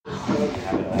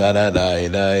Da da da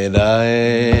da da,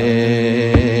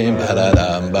 ba da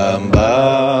dam bam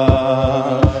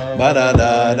ba, ba da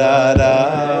da da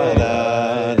da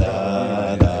da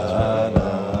da da da,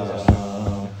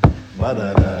 ba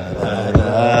da da da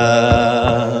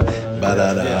da, ba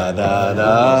da da da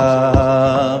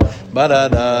da, ba da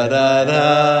da da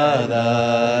da da da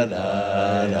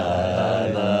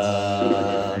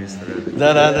da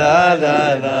da da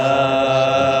da da.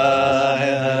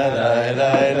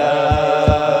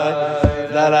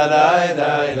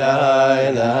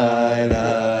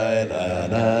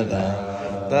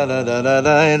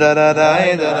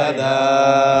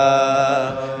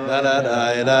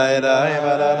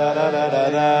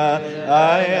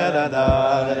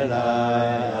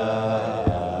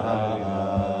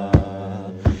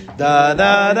 Da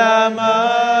da da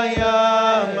ma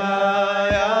ya ma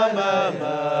ya ma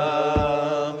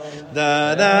ma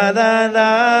da da da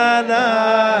da da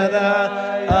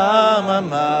da ma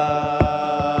ma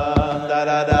da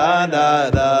da da da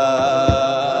da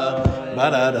ba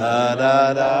da da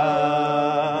da da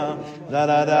da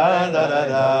da da da da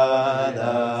da.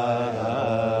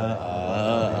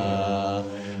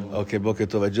 Okay, Boker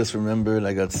Tov. I just remembered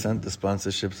I got sent the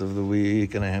sponsorships of the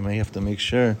week, and I may have to make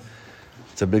sure.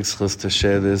 It's a big schus to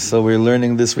share this. So we're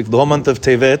learning this week. The whole month of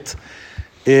Tevet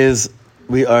is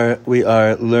we are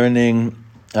learning,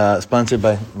 sponsored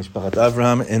by Mishpachat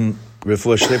Avraham in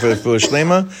Refuah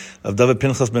Shlema of David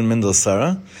Pinchas ben Mendel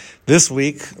Sarah. This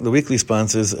week, the weekly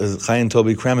sponsors is Chai and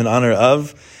Toby Kram in honor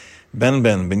of Ben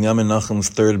Binyamin Nachum's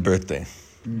 3rd birthday.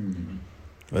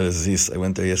 What is this? I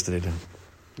went there yesterday to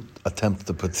attempt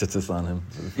to put tzitzis on him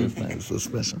for the first time. It's so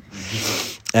special.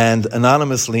 And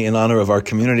anonymously, in honor of our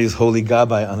community's holy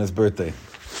Gabbai on his birthday.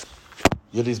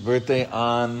 Yudi's birthday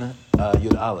on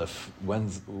Yud Aleph.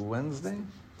 Wednesday?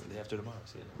 The day after tomorrow.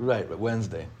 See it. Right,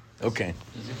 Wednesday. Okay.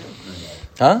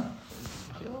 Huh?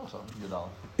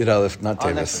 Yud Aleph, not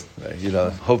Tevis. Right, Yud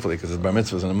Aleph. Hopefully, because his bar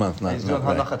mitzvah is in a month. He's doing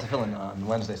Hanachat Tefillin on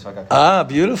Wednesday, so I got... Ah,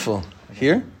 beautiful.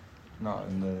 Here? No,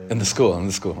 in the school.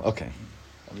 Okay.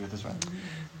 I'll be with this right.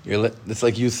 It's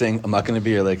like you saying, I'm not going to be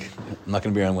here, like, I'm not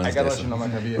going to be here on Wednesday. I got to let you know I'm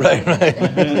not going to be here. Right.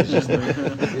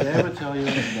 Did I ever tell you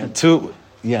that...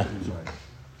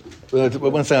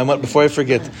 One second, before I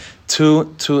forget,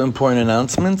 two important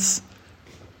announcements.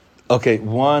 Okay,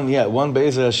 one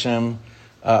Be'ezer Hashem,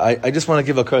 I just want to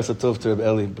give a Karsa Tov to Rebbe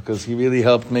Eli, because he really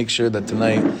helped make sure that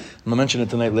tonight, I'm going to mention it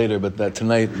tonight later, but that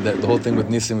tonight, that the whole thing with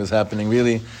Nisim is happening.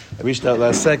 Really, I reached out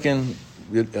last second,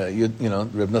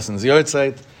 Reb Noson's yard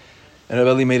site, and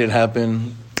Rebbe Eli made it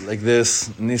happen like this.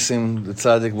 Nisim, the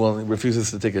tzaddik, refuses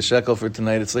to take a shekel for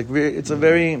tonight. It's like it's a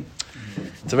very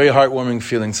heartwarming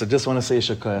feeling. So just want to say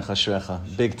Shakayach Ashrecha,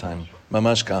 big time,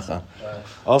 mamash kacha.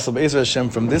 Also, Be'ezer Hashem,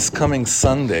 from this coming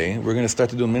Sunday, we're going to start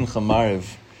to do Mincha Mariv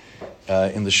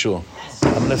in the shul.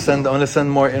 I'm going to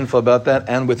send more info about that,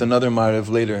 and with another Mariv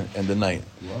later in the night.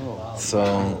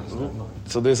 So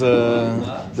there's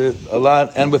a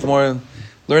lot, and with more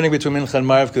learning between Mincha and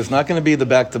Mariv, because it's not going to be the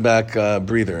back-to-back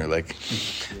breather. Like,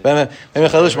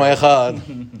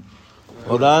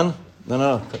 hold on.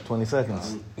 No, 20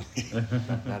 seconds.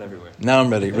 Not everywhere. Now I'm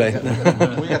ready, right?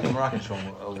 We got the Moroccan show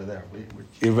over there.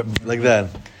 Like that.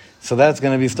 So that's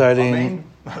going to be starting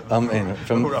from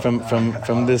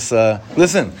this.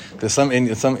 Listen, there's some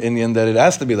Indian that it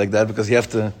has to be like that, because you're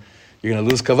going to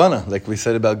lose kavanah, like we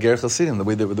said about Ger Chasidim.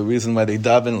 The reason why they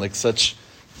daven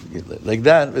like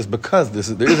that is because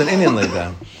there is an Indian like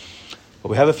that. But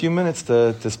we have a few minutes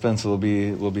to spend, so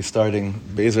we'll be starting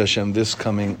Be'ezer Hashem this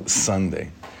coming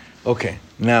Sunday. Okay,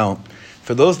 now,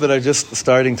 for those that are just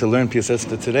starting to learn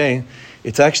Piaseczta today,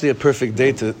 it's actually a perfect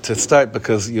day to start,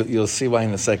 because you'll see why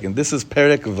in a second. This is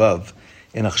Perek Vav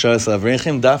in Achsharas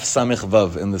Avrechim, Daf Samech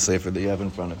Vav in the Sefer that you have in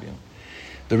front of you.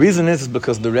 The reason is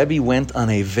because the Rebbe went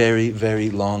on a very, very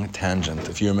long tangent.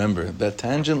 If you remember, that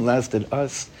tangent lasted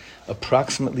us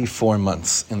approximately 4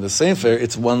 months. In the Sefer,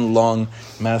 it's one long,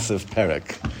 massive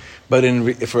Perek. But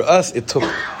for us, it took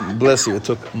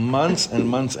months and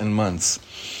months and months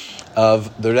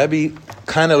of the Rebbe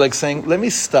kind of like saying, let me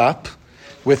stop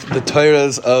with the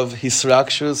Torahs of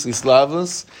Hisrakshus,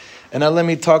 Islavus, and now let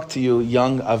me talk to you,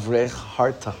 young Avrech,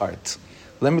 heart to heart.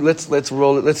 Let's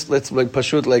roll it. Let's like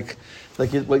pashut like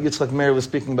what Yitzchak Meir was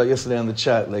speaking about yesterday on the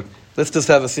chat. Like, let's just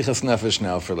have a sichas nefesh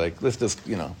now for let's just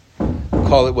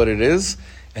call it what it is.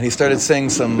 And he started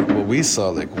saying what we saw,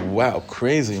 like, wow,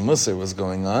 crazy Musar was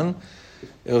going on.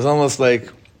 It was almost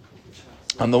like,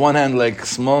 on the one hand, like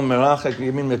small merachak,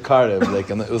 you mean mekarev,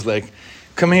 and it was like,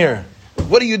 come here.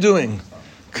 What are you doing?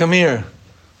 Come here.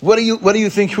 What do you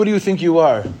think? Who do you think you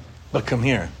are? But come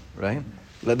here, right?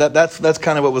 That's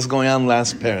kind of what was going on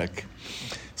last parak.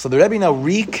 So the Rebbe now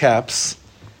recaps,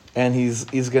 and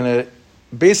he's going to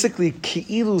basically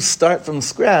ki'ilu start from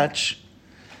scratch.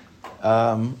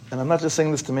 And I'm not just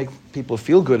saying this to make people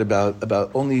feel good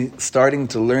about only starting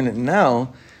to learn it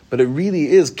now, but it really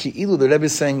is ki'ilu. The Rebbe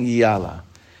is saying yala.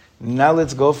 Now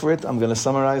let's go for it. I'm going to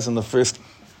summarize in the first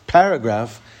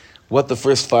paragraph what the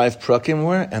first 5 prakim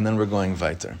were, and then we're going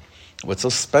weiter. What's so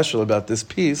special about this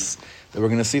piece that we're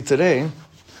going to see today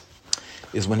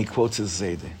is when he quotes his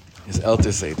Zaydi, his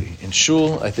Elter Zaydi. In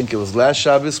Shul, I think it was last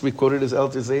Shabbos, we quoted his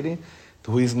Elter Zaydi,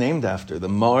 who he's named after, the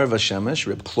Ma'or Vashemesh,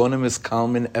 Reb Plonimus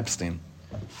Kalman Epstein.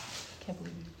 I can't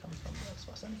believe you come from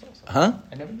Swasan also. Huh?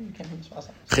 I never knew you came from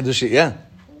Swasan. Chidushi, yeah.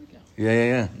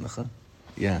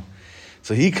 Yeah.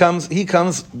 So he comes,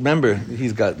 remember,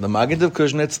 he's got the Maggid of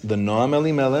Kuznets, the Noam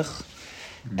Elimelech,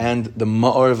 and the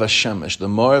Ma'or Vashemesh. The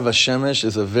Ma'or Vashemesh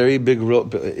is a very big role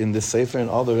in this sefer and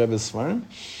all the Rebbe's Svarim.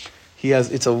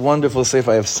 It's a wonderful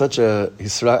sefer. I have such a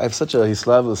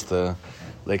hislavus to,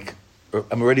 like,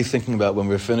 I'm already thinking about when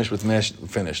we're finished with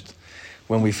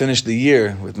when we finish the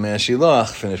year with Mea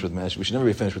Shilach, we should never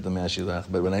be finished with the Mea Shilach,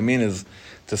 but what I mean is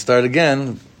to start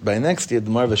again by next year, the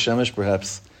Ma'or Vashemesh,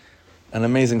 perhaps an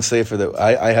amazing sefer that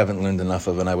I haven't learned enough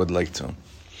of and I would like to.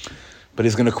 But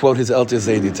he's going to quote his Elter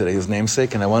Zaydi today, his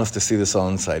namesake, and I want us to see this all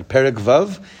inside. Perek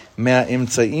Vav, Mea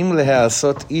Imtzaim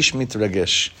Leheasot Ish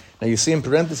Mitragesh. Now you see in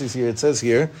parentheses here, it says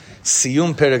here,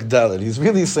 Siyum Perek Daled. He's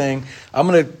really saying, I'm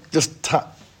going to just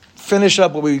finish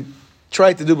up what we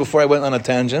tried to do before I went on a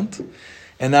tangent,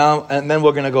 and then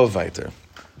we're going to go weiter.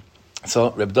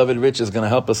 So Reb David Rich is going to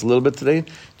help us a little bit today,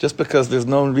 just because there's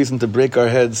no reason to break our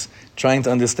heads trying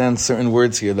to understand certain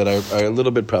words here that are a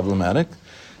little bit problematic,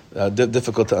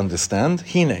 difficult to understand.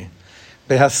 Hine,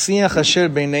 behasiach asher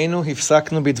beineinu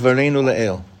hifsaknu bidvareinu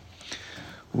le'el.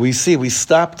 We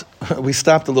stopped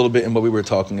a little bit in what we were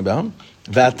talking about.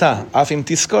 V'ata, afim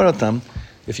tiskor otam.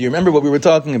 If you remember what we were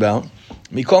talking about,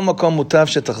 mikol makom mutav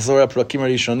shetachzor ha'prakim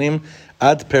harishonim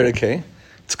ad perek.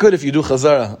 It's good if you do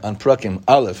chazara on prakim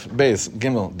aleph, beis,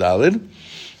 gimel, dalid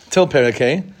till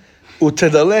perek.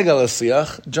 Utedaleg al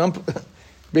asiach, jump,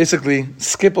 basically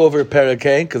skip over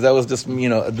perek because that was just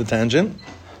the tangent.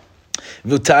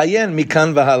 V'tayen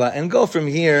mikan v'hala, and go from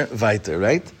here weiter,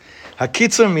 right?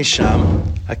 Hakitzur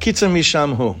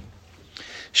misham hu.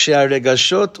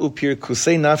 She'aregashot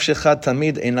upirkusei nafshecha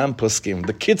tamid einam poskim.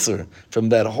 The kitzur from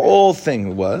that whole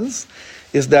thing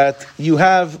is that you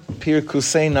have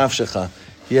pirkusei nafshecha.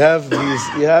 You have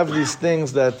these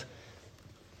things that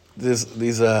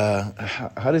these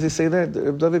how does he say that?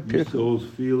 Your soul's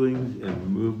feelings and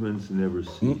movements never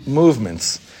cease.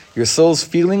 Movements. Your soul's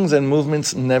feelings and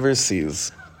movements never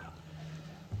cease.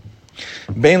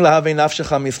 Bein lahavei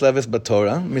nafshecha misleves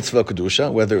b'Torah, mitzvah kedusha,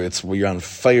 whether it's you're on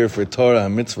fire for Torah,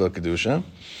 mitzvah kedusha.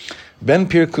 Ben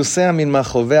pirkusei min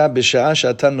machovea b'sha'a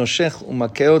she'ata noshech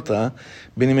umakeh ota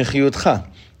b'nimichiyutcha,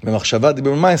 b'machshava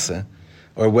dibur ma'aseh,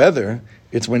 or whether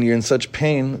it's when you're in such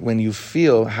pain, when you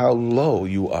feel how low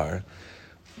you are,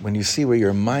 when you see where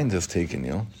your mind has taken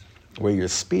you, where your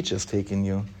speech has taken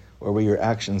you, or where your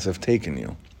actions have taken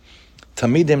you.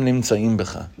 Tamidim nimtzaim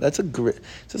becha. This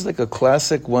is like a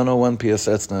classic 101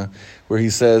 Piasetzna, where he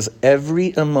says,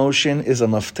 every emotion is a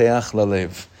mafteach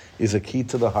lalev, is a key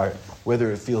to the heart, whether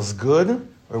it feels good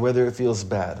or whether it feels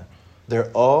bad.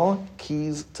 They're all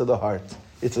keys to the heart.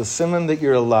 It's a siman that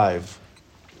you're alive.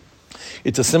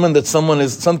 It's a siman that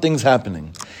something's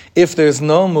happening. If there's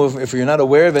no movement, if you're not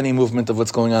aware of any movement of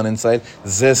what's going on inside,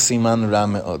 zeh siman ra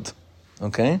me'od.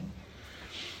 Okay?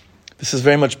 This is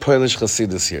very much Polish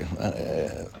Hasidus here.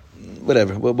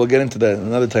 Whatever, we'll get into that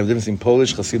another time. The difference between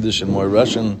Polish Hasidus and more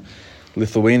Russian,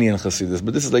 Lithuanian Hasidus.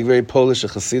 But this is like very Polish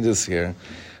Hasidus here,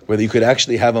 where you could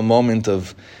actually have a moment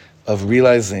of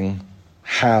realizing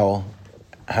how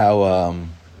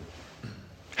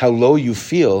low you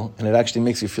feel, and it actually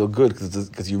makes you feel good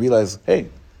because you realize, hey,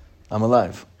 I'm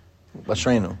alive.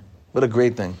 Bashreinu. What a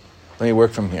great thing. Let me work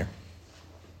from here.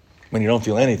 When you don't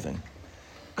feel anything.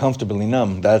 Comfortably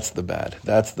numb, that's the bad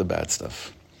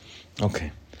stuff.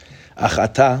 Okay.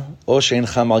 Achata, o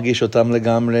sheincha margish otam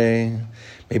legamre.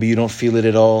 Maybe you don't feel it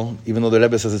at all, even though the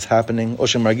Rebbe says it's happening. O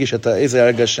shemargish ata eze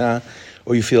hargasha,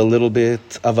 or you feel a little bit.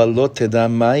 Aval lo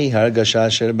teda mai hargasha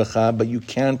asher becha, but you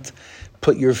can't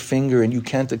put your finger and you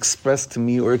can't express to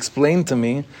me or explain to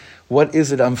me what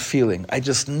is it I'm feeling. I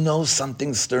just know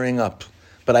something's stirring up,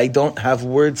 but I don't have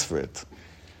words for it.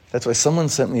 That's why someone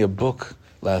sent me a book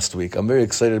last week. I'm very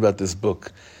excited about this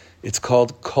book. It's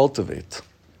called Cultivate.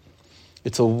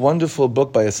 It's a wonderful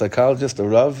book by a psychologist, a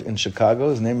Rav in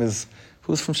Chicago. His name is,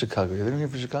 who's from Chicago? Is anyone here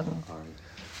from Chicago?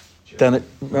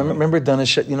 Remember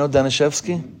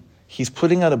Danishevsky? He's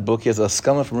putting out a book. He has a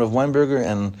skama from Rav Weinberger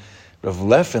and Rav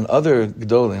Leff and other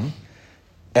Gdolim,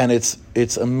 and it's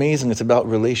amazing. It's about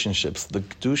relationships, the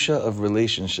kedusha of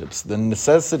relationships, the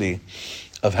necessity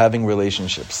of having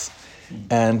relationships.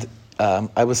 And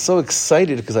I was so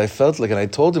excited because I felt like, and I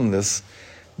told him this,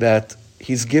 that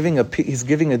he's giving a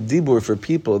dibur for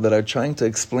people that are trying to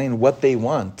explain what they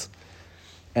want.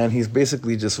 And he's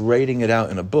basically just writing it out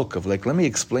in a book of like, let me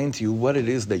explain to you what it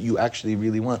is that you actually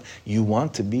really want. You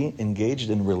want to be engaged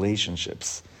in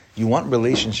relationships. You want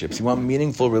relationships. You want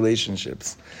meaningful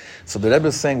relationships. So the Rebbe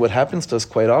is saying what happens to us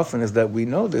quite often is that we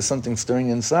know there's something stirring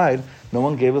inside. No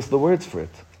one gave us the words for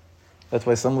it. That's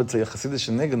why some would say a Hasidic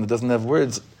nigun that doesn't have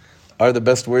words are the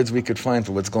best words we could find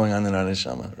for what's going on in our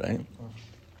neshama, right?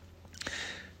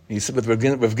 You sit with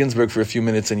Rav Ginsburg for a few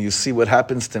minutes and you see what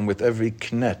happens to him with every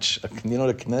knetch. You know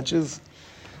what a knetch is?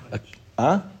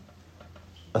 A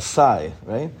sigh,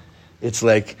 right? It's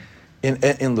like in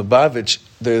Lubavitch,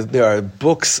 there are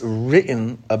books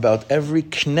written about every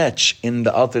knetch in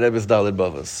the Alter Rebbe's Daled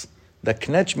Bavos. That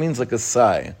knetch means like a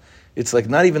sigh. It's like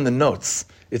not even the notes.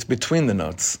 It's between the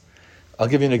notes. I'll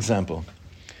give you an example.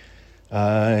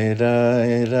 Right?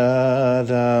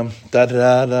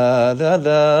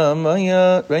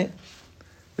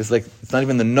 It's like, it's not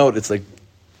even the note, it's like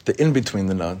the in-between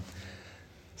the note.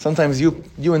 Sometimes you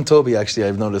and Toby, actually,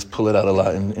 I've noticed, pull it out a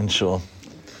lot in shul.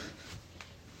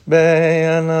 Right?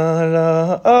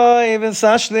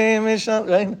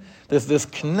 There's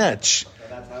this knetch.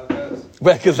 That's how it goes.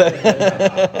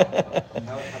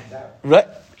 Right?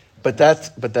 But that's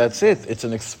it. It's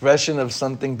an expression of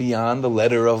something beyond the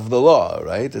letter of the law,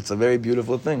 right? It's a very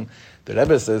beautiful thing. The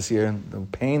Rebbe says here, the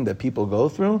pain that people go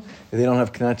through, if they don't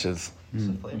have knetches. It's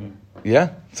a flavor. Yeah,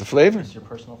 it's a flavor. It's your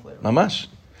personal flavor. Mamash.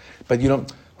 But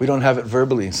we don't have it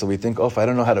verbally, so we think, if I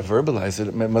don't know how to verbalize it,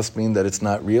 it must mean that it's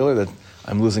not real or that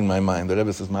I'm losing my mind. The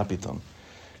Rebbe says, Mapitom.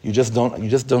 You just don't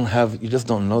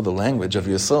know the language of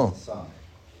your soul.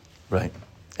 Right.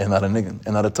 And not a nigun,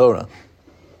 and not a Torah.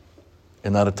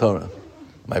 And not a Torah.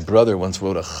 My brother once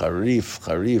wrote a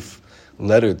charif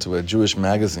letter to a Jewish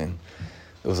magazine.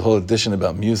 There was a whole edition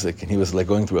about music, and he was like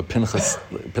going through a Pinchas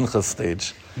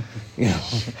stage, you know.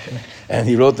 And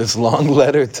he wrote this long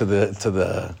letter to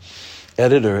the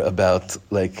editor about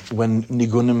like when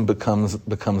nigunim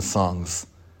becomes songs,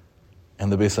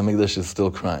 and the Beis Hamikdash is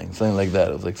still crying, something like that.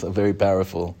 It was like so very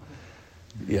powerful.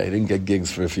 Yeah, he didn't get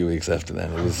gigs for a few weeks after that.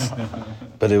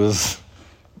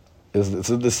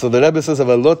 So the Rebbe says,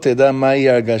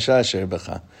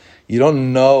 you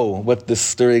don't know what this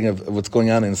stirring of what's going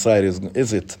on inside is.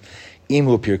 Is it?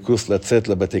 Imu pirkus latzet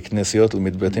labate knesiot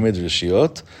u'mitbate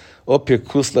midrashiyot, or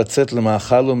pirkus latzet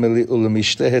lema'achal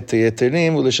u'lemishteh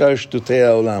teyeterim u'leshar shtutei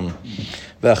ha'olam.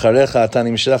 Ve'acharecha ata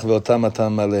nimshach ve'otam ata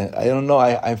maleh. I don't know,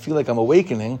 I feel like I'm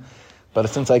awakening, but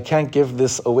since I can't give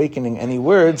this awakening any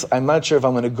words, I'm not sure if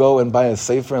I'm going to go and buy a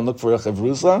sefer and look for a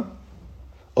chavrusa,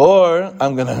 or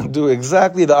I'm going to do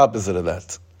exactly the opposite of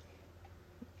that.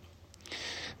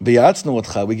 We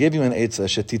gave you an eitzah,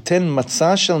 שתיתן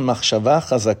מצע של מחשבה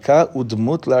חזקה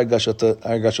ודמות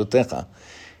להרגשותיך.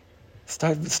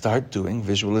 Start doing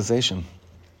visualization.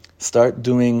 Start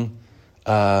doing,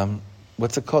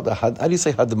 what's it called? How do you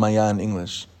say hadmaya in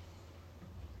English?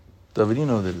 David, you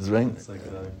know what it is, right? It's like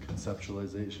a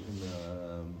conceptualization.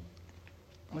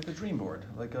 Like a dream board,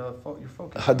 like your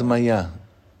focus. Hadmaya.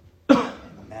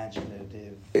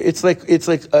 Imaginative. It's like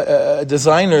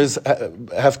designers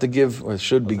have to give, or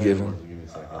should be given.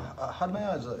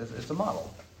 Hadmaya is a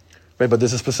model. Right, but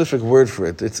there's a specific word for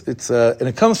it. It's and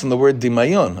it comes from the word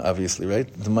dimayon, obviously, right?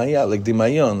 Dimaya, like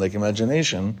dimayon, like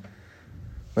imagination.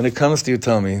 When it comes to you,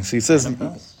 tell me. So he says,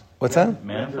 what's that?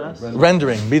 Manifest?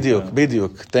 Rendering,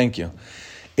 bidyuk. Thank you.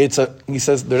 He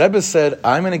says, the Rebbe said,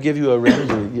 I'm going to give you a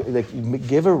rendering, like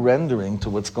give a rendering to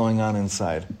what's going on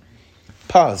inside.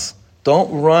 Pause.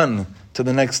 Don't run to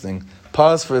the next thing.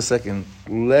 Pause for a second.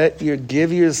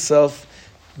 Give yourself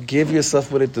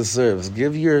what it deserves.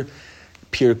 Give your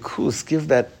pirkus, give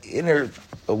that inner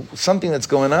something that's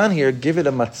going on here. Give it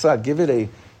a matzah. Give it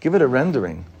a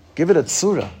rendering. Give it a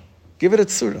tzura.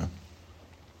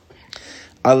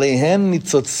 Alehen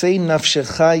nitzotzei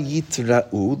nafshecha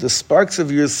yitra'u. The sparks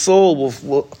of your soul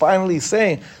will finally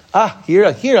say, here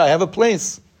I have a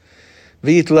place.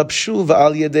 V'yitlapshu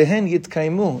v'al yedehen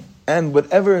yitkaimu. And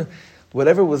whatever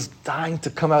was dying to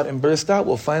come out and burst out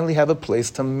will finally have a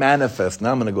place to manifest.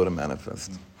 Now I'm going to go to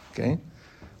manifest. Okay?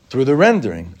 Through the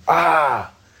rendering.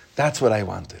 That's what I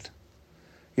wanted.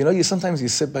 You know, sometimes you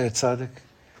sit by a tzaddik,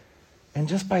 and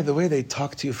just by the way they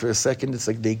talk to you for a second, it's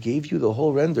like they gave you the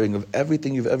whole rendering of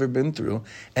everything you've ever been through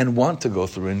and want to go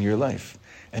through in your life.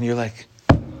 And you're like,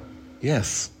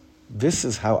 yes, this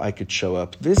is how I could show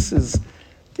up. This is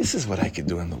this is what I could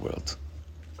do in the world.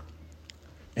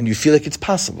 And you feel like it's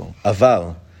possible.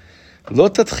 אבל, לא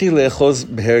תתחיל לאחוז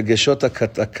בהרגשות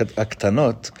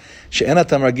הקטנות, שאין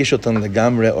אתה מרגיש אותן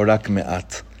לגמרי או רק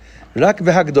מעט. רק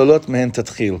בהגדולות מהן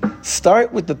תתחיל.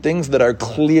 Start with the things that are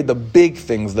clear, the big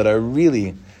things that are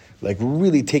really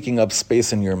taking up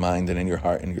space in your mind and in your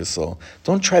heart and your soul.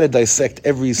 Don't try to dissect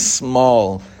every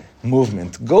small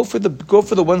movement. Go for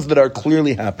the ones that are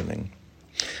clearly happening.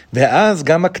 ואז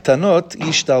גם הקטנות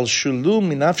ישתלשלו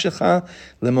מנפשך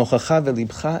למוחך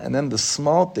ולבך, and then the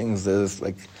small things,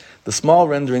 the small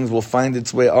renderings will find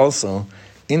its way also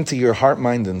into your heart,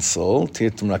 mind, and soul.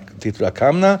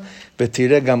 תתרקמנה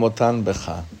ותראה גם אותן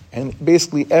בך. And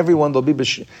basically everyone,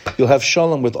 you'll have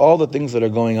shalom with all the things that are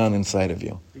going on inside of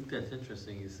you. I think that's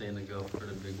interesting. He's saying to go for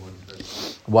the big ones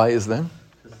first. Why is that?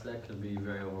 Because that can be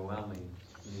very overwhelming.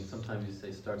 I mean, sometimes you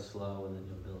say start slow and then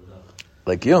you'll build up.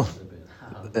 Like you.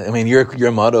 I mean,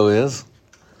 your motto is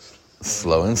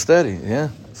slow and steady. Yeah,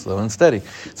 slow and steady.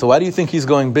 So why do you think he's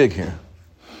going big here?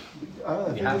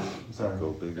 Sorry.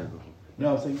 Go bigger.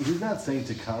 No, I'm saying he's not saying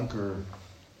to conquer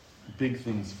big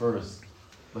things first.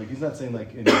 Like he's not saying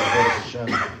like in Hashem,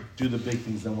 do the big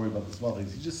things, then worry about the small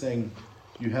things. He's just saying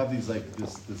you have these like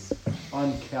this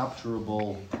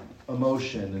uncapturable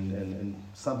emotion and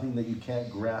something that you can't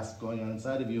grasp going on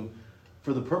inside of you.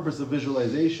 For the purpose of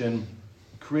visualization,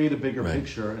 create a bigger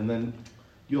picture, and then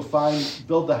you'll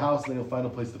build the house, and then you'll find a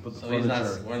place to put the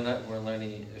furniture. We're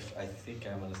learning, if I think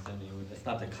I'm understanding you, it's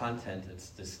not the content, it's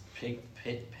this paint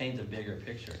a bigger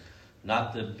picture.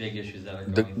 Not the big issues that are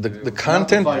going through. The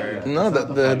content,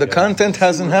 the content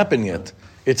hasn't happened yet.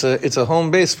 It's a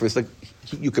home base for. It's like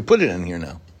you could put it in here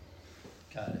now.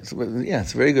 Got it.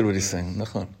 It's very good what he's saying.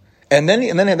 And then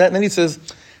he says,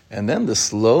 and then the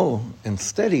slow and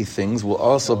steady things will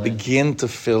also begin to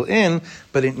fill in,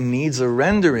 but it needs a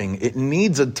rendering. It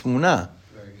needs a tmuna.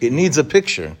 It needs a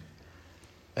picture.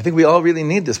 I think we all really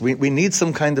need this. We need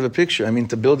some kind of a picture. I mean,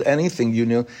 to build anything,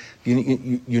 you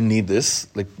need this.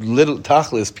 Like little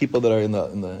tachlis, people that are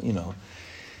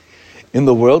in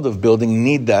the world of building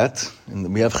need that.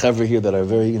 And we have chevra here that are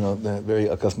very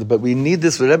accustomed. But we need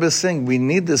this. What Rebbe is saying, we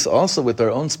need this also with our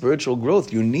own spiritual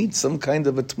growth. You need some kind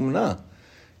of a tmuna.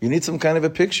 You need some kind of a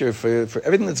picture for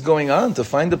everything that's going on, to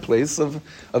find a place of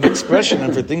expression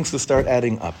and for things to start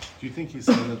adding up. Do you think he's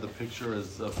saying that the picture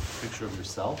is a picture of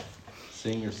yourself?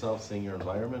 Seeing yourself, seeing your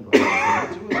environment,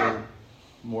 or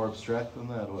more abstract than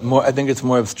that? I think it's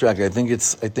more abstract. I think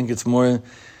it's more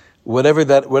whatever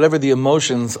the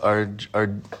emotions are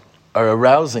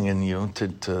arousing in you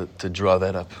to draw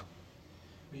that up.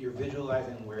 You're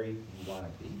visualizing where you want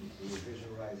to be.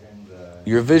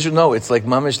 You're visualizing No, it's like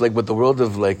mamish, like what the world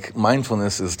of like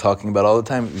mindfulness is talking about all the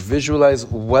time. Visualize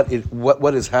what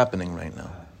is happening right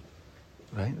now,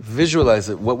 right? Visualize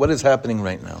it. What is happening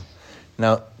right now.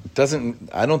 Now,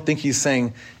 I don't think he's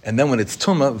saying, and then when it's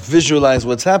tumah, visualize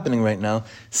what's happening right now.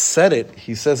 Set it,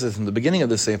 he says it in the beginning of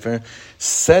the Sefer,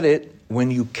 set it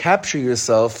when you capture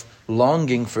yourself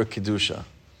longing for Kedusha.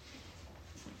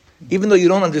 Even though you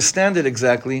don't understand it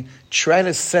exactly, try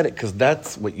to set it, because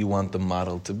that's what you want the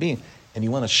model to be. And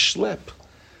you want to schlep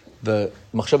the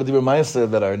machshava dibur ma'aseh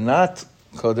that are not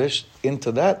Kodesh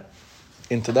into that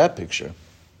picture.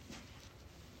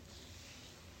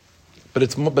 But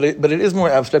it is more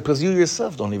abstract because you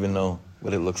yourself don't even know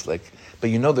what it looks like. But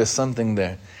you know there's something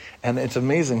there. And it's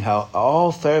amazing how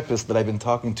all therapists that I've been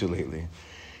talking to lately,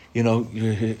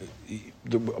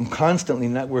 I'm constantly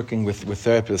networking with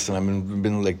therapists, and I've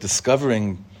been like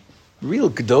discovering real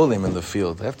gedolim in the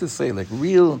field. I have to say, like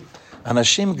real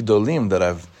anashim gedolim that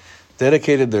have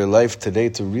dedicated their life today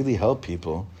to really help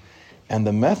people. And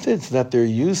the methods that they're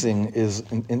using is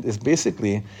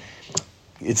basically,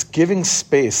 it's giving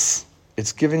space.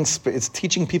 It's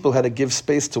teaching people how to give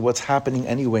space to what's happening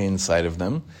anyway inside of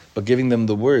them, but giving them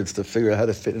the words to figure out how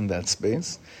to fit in that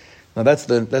space. Now that's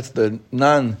the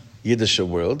non-Yiddish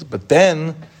world, but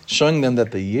then showing them that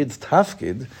the Yid's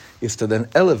tafkid is to then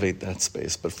elevate that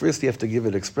space. But first you have to give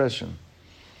it expression.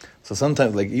 So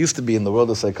sometimes, like it used to be in the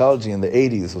world of psychology in the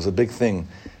 80s, was a big thing.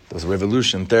 There was a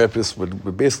revolution. Therapists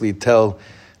would basically tell,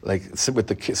 like, sit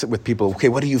with people, okay,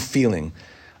 what are you feeling?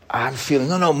 I'm feeling,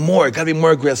 more, it gotta be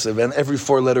more aggressive. And every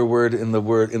 4-letter word in the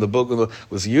book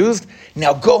was used.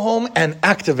 Now go home and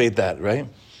activate that, right?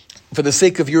 For the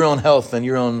sake of your own health and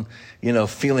your own,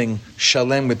 feeling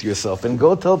shalem with yourself. And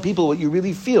go tell people what you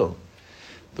really feel.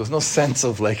 There was no sense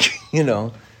of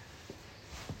arevus,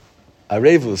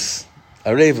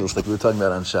 like we were talking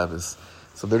about on Shabbos.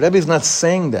 So the Rebbe is not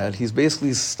saying that. He's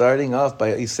basically starting off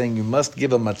he's saying you must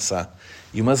give a matzah.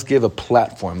 You must give a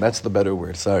platform. That's the better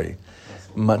word, sorry.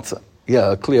 Matzah.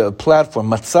 Yeah, a platform.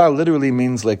 Matzah literally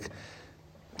means like,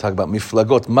 talk about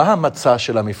miflagot. Maha matzah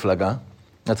shel miflaga.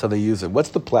 That's how they use it. What's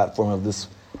the platform of this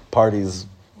party's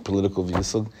political view?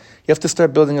 So you have to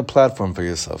start building a platform for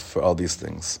yourself for all these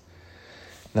things.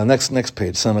 Now next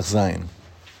page, Samach Zayin.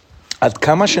 Ad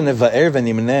kama sheneva'er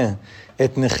v'nimneh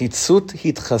et nechitzut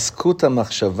hitchaskut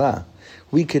hamachshava.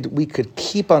 We could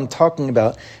keep on talking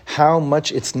about how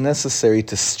much it's necessary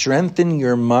to strengthen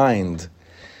your mind,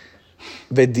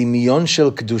 v'dimiyon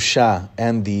shel kedusha,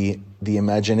 and the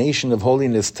imagination of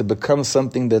holiness to become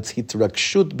something that's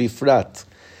hitrakshut bifrat,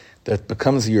 that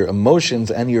becomes your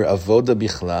emotions and your avoda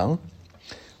bichlal.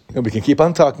 We can keep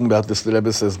on talking about this. The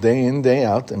Rebbe says day in, day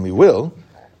out, and we will,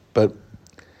 but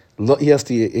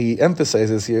he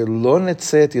emphasizes here, lo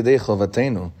netzeh et yedei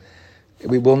chovatenu.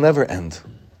 We will never end.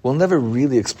 We'll never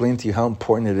really explain to you how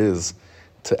important it is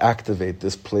to activate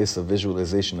this place of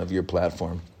visualization of your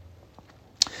platform.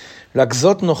 רק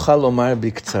זאת נוכל לומר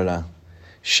בקצרה,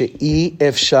 שאי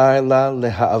אפשר לה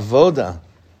להעבודה.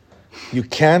 You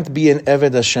can't be an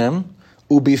Eved Hashem,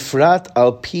 ובפרט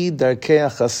על פי דרכי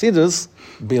החסידות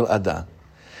בלעדה.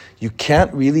 You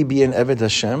can't really be an Eved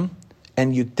Hashem,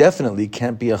 and you definitely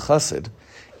can't be a chassid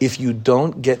if you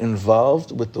don't get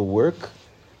involved with the work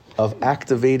of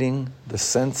activating the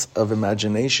sense of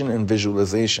imagination and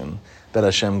visualization that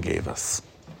Hashem gave us.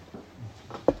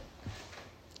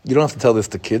 You don't have to tell this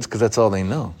to kids because that's all they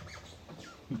know.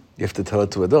 You have to tell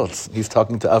it to adults. He's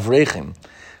talking to Avrechim.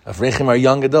 Avrechim are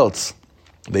young adults.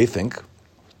 They think,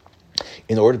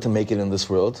 in order to make it in this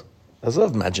world, that's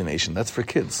of imagination. That's for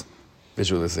kids.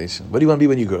 Visualization. What do you want to be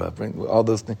when you grow up? Right? All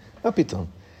those things. Hapitom.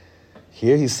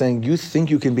 Here he's saying, you think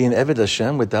you can be an Eved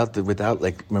Hashem without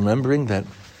like remembering that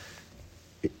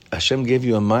Hashem gave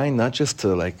you a mind not just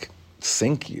to like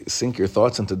sink your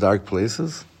thoughts into dark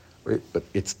places, right? But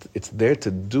it's there to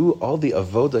do all the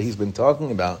avoda he's been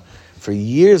talking about for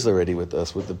years already with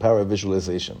us, with the power of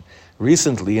visualization.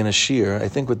 Recently in a shir, I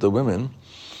think with the women,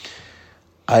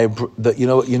 you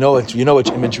know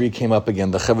which imagery came up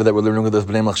again. The chevra that we're learning with us,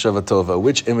 Bnei Machshava Tova.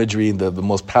 Which imagery, the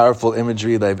most powerful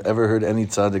imagery that I've ever heard any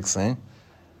tzaddik say?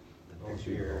 Your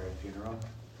funeral?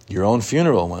 Your own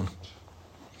funeral one.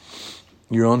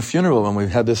 Your own funeral, when we've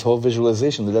had this whole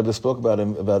visualization, the Rebbe spoke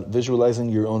about visualizing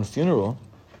your own funeral.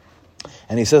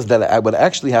 And he says that what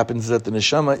actually happens is that the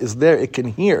neshama is there, it can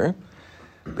hear,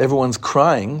 everyone's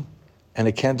crying, and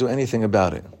it can't do anything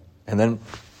about it. And then,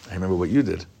 I remember what you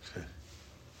did.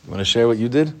 You want to share what you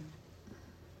did?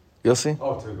 Yossi?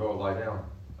 Oh, to go lie down.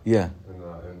 Yeah.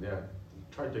 And yeah,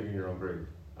 try digging your own grave.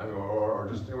 I mean, or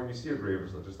just when you see a grave,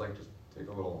 just take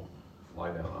a little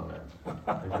lie down on that. If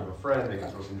you have a friend, they can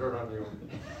throw some dirt on you,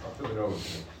 up to the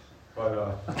nose.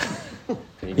 But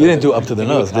you didn't do up to the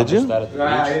nose, did you?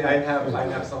 I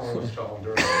have someone who was shoveling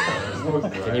dirt.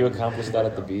 Can you accomplish that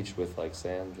at the beach with like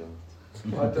sand and?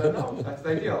 But no, that's the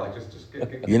idea. Like just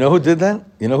get. You know who did that?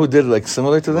 You know who did like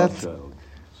similar to that?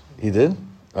 He did?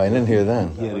 Oh, I didn't hear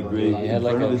that. He had a grave in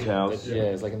front of his house. Yeah,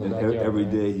 it's like in the and backyard. every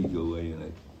day he'd go lay in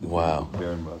it. Wow.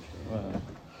 Barren Rock. Wow.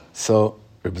 So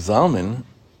Reb Zalman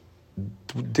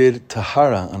did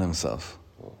tahara on himself.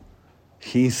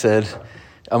 He said,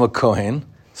 I'm a Kohen,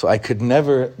 so I could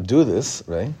never do this,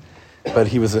 right?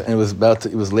 But it was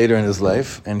later in his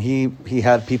life, and he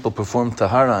had people perform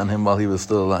tahara on him while he was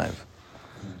still alive.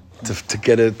 To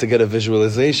get a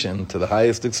visualization to the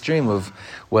highest extreme of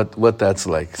what that's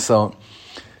like. So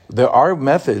there are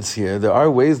methods here. There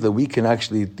are ways that we can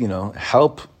actually,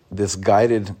 help this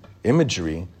guided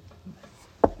imagery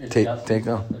take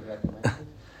on.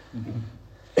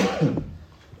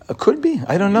 It could be.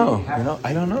 I don't know.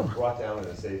 I don't know. Brought down in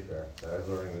a safe there. I was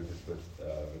learning this with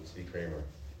Steve Kramer.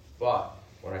 But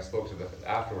when I spoke to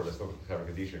afterward, I spoke to the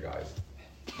Kadisha guys.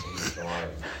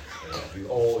 The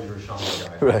old Yerushalmi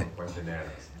guy right. went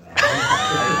bananas.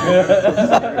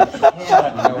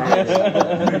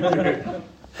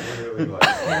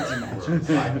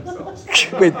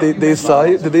 Wait, they saw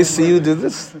you? Did they see you do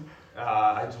this?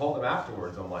 I told them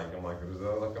afterwards. I'm like, I'm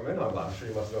in. I'm sure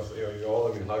you must know. You all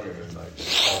let me hug him, and like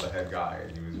called the head guy,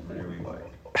 and he was really like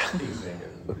teasing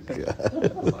and.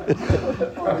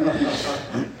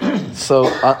 So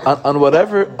on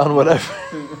whatever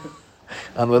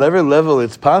level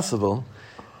it's possible,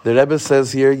 the Rebbe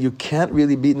says here, you can't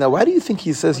really be... Now, why do you think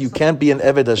he says you can't be an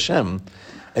Eved Hashem,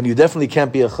 and you definitely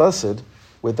can't be a chassid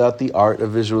without the art of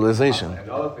visualization?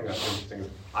 Another thing that's interesting is,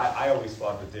 I always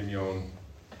thought that Dimyon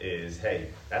is, hey,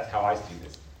 that's how I see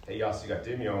this. Hey, Yos, you got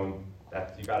Dimyon,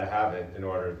 that you got to have it in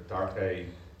order to Darkei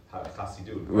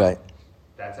Chassidut. Right.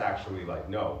 That's actually like,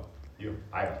 no,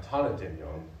 I have a ton of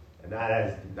Dimyon, and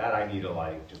that I need to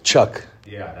like... just Chuck.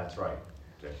 Yeah, that's right.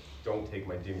 Don't take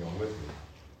my Dimyon with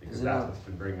me. Because that's what's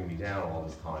been bringing me down all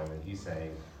this time. And he's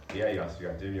saying, yeah, yes, you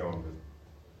got Dimyon, but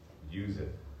use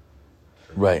it.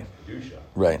 Right. Kedusha.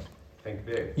 Right. Think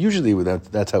big. Usually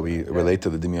that's how we relate to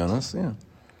the Dimyonos, yeah.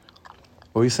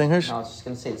 What were you saying, Hirsch? No, I was just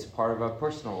going to say it's part of a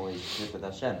personal relationship with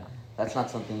Hashem. That's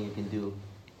not something you can do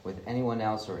with anyone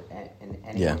else or in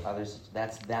any others.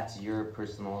 That's your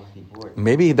personal chibur.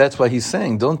 Maybe that's why he's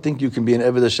saying, don't think you can be an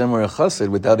Eved Hashem or a Chassid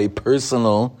without a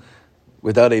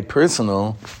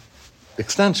personal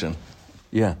extension.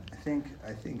 Yeah. I think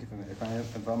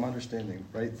if I'm understanding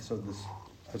right, so this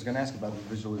I was going to ask about the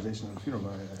visualization of the funeral,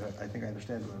 but I think I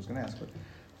understand what I was going to ask. But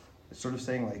it's sort of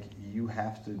saying like you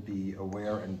have to be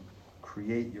aware and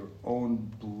create your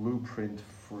own blueprint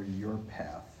for your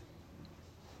path.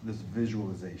 This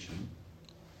visualization,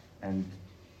 and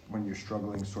when you're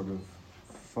struggling, sort of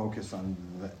focus on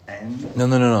the end.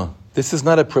 No. This is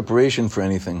not a preparation for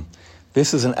anything.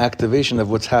 This is an activation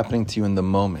of what's happening to you in the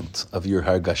moment, of your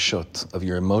hargashot, of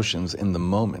your emotions in the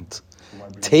moment.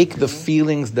 Take the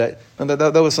feelings that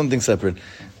was something separate.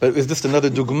 But it was just another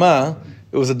dugma.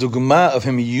 It was a dugma of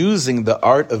him using the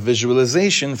art of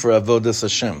visualization for avodas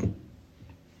Hashem.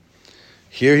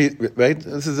 Here, right?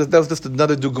 That was just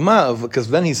another dugma because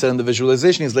then he said in the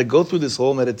visualization, he's like, go through this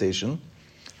whole meditation.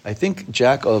 I think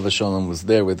Jack Olav Shalom was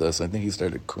there with us. I think he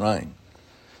started crying,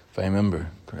 if I remember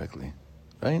correctly.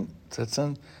 Right? Does that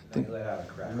sound? He let out a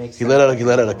crack. He let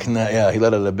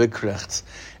out a big krechts.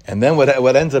 And then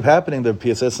what ends up happening, the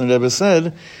PSS and Rebbe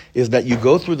said, is that you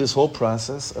go through this whole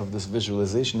process of this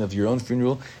visualization of your own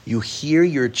funeral. You hear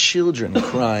your children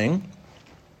crying,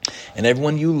 and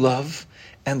everyone you love,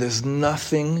 and there's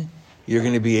nothing you're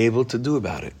going to be able to do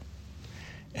about it.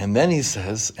 And then he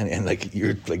says, and like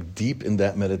you're like deep in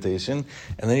that meditation,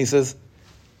 and then he says,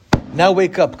 now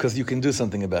wake up because you can do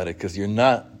something about it because you're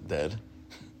not dead,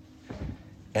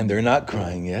 and they're not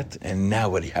crying yet. And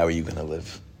now how are you going to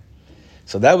live?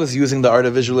 So that was using the art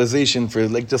of visualization for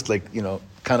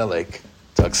kind of like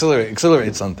to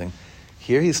accelerate something.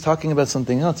 Here he's talking about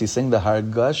something else. He's saying the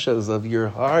hargashas of your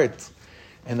heart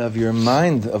and of your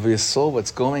mind, of your soul,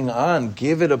 what's going on.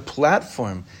 Give it a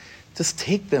platform. Just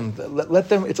take them. Let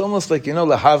them. It's almost like,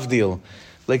 lahavdil.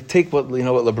 Like take what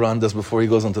LeBron does before he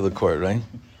goes onto the court, right?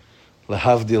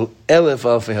 Lahavdil elef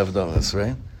alfei havdalas,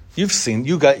 right?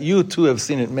 You too have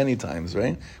seen it many times,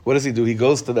 right? What does he do? He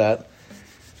goes to that.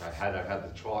 I've had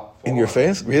the chalk in your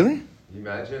face? Really? You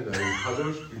imagine?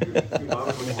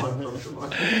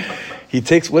 He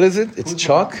takes, what is it? It's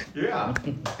chalk? Yeah.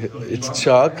 It's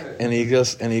chalk, and he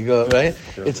goes, right?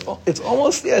 It's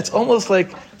almost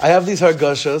like I have these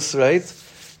hargashas, right?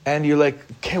 And you're like,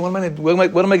 okay, what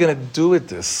am I going to do with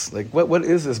this? Like, what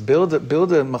is this? Build a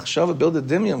machshava, build a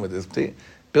dimyon with this.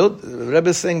 Rebbe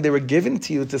is saying they were given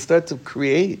to you to start to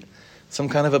create some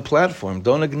kind of a platform.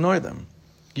 Don't ignore them.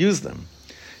 Use them.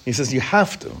 He says you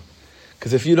have to.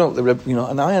 Because if you don't,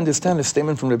 and I understand a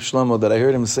statement from Rebbe Shlomo that I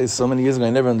heard him say so many years ago, I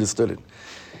never understood it.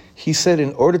 He said,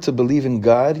 in order to believe in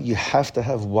God, you have to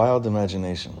have wild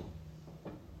imagination.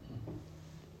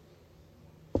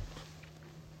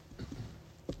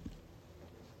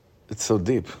 It's so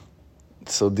deep.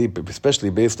 It's so deep, especially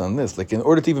based on this. Like, in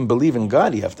order to even believe in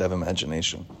God, you have to have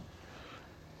imagination.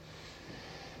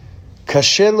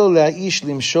 קשה לו לאיש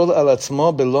למשול על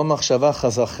עצמו בלא מחשבה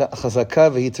חזקה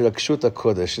והתרגשות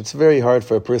הקודש. It's very hard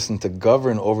for a person to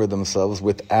govern over themselves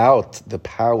without the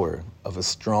power of a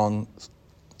strong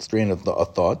strain of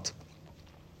thought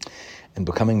and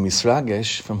becoming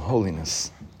misragesh from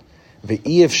holiness.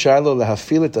 ואי אפשר לו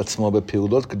להפעיל את עצמו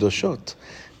בפעולות קדושות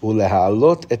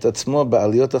ולהעלות את עצמו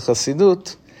בעליות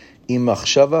החסידות אם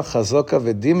מחשבה חזקה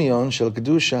ודמיון של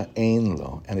קדושה אין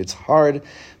לו. And it's hard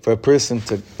for a person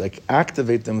to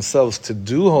activate themselves to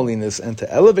do holiness and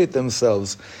to elevate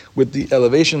themselves with the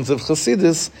elevations of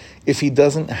Chassidus if he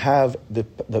doesn't have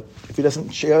if he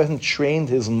hasn't trained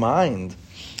his mind,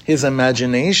 his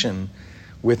imagination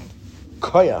with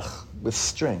koyach, with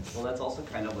strength. Well, that's also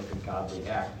kind of like a godly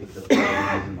act, because the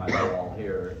reason why we're all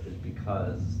here is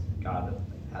because God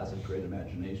has a great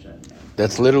imagination.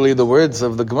 That's literally the words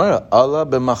of the Gemara. Allah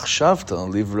b'machshavta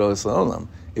livro es ha'olam.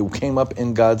 It came up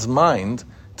in God's mind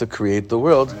to create the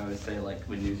world. I always say, like,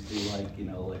 when you see, like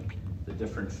the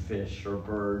different fish or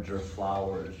birds or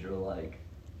flowers, you're like,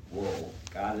 whoa,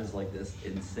 God is like this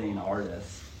insane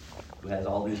artist who has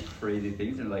all these crazy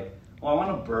things. And you're like, well, I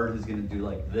want a bird who's going to do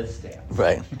like this dance.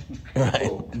 Right. Right.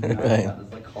 Cool. Right. Got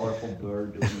this like colorful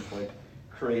bird doing this like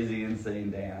crazy, insane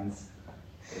dance.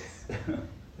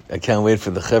 I can't wait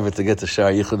for the Chaver to get to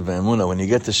Sha'ar Yichud Ve'emunah. When you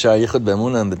get to Sha'ar Yichud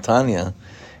Ve'emunah and the Tanya,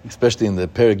 especially in the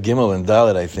Perek Gimel and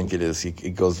Dalet, I think it is, he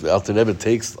goes, Alter Rebbe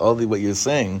takes all what you're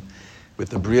saying, with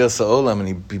the Bria Sa'olam, and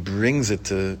he brings it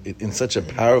in such a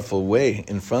powerful way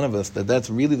in front of us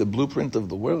that's really the blueprint of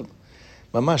the world.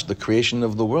 Mamash, the creation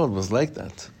of the world was like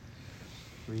that.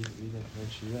 Read that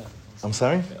Perek Shira. I'm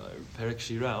sorry? Perek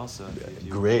Shira also. If you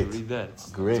Great. read that.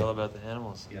 It's all about the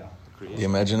animals. Yeah. The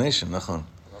imagination, nachon.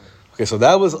 Okay, so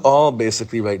that was all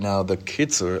basically right now the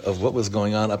kitzur of what was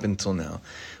going on up until now.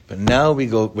 But now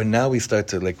we start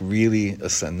to like really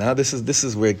ascend. Now this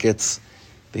is where it gets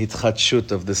the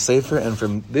hitchachut of the sefer, and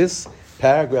from this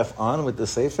paragraph on with the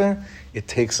sefer, he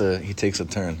takes a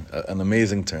turn, an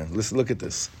amazing turn. Let's look at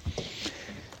this.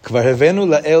 כבר הבאנו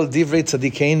לאל דברי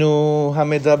צדיקנו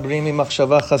המדברים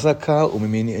ממחשבה חזקה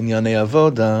ומענייני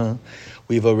עבודה.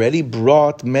 We've already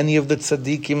brought many of the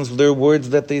tzaddikim, their words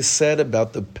that they said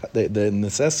about the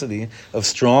necessity of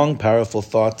strong, powerful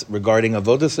thought regarding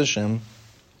avodas Hashem.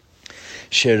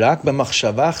 שרק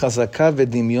במחשבה חזקה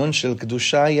ודמיון של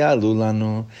קדושה יעלו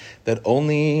לנו, that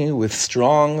only with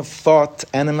strong thought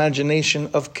and imagination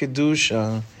of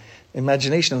kedusha.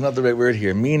 Imagination is not the right word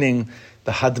here, meaning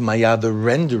the hadmaya, the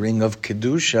rendering of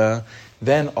kedusha,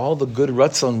 then all the good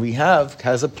ratzon we have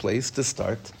has a place to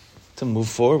start to move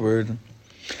forward.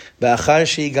 Third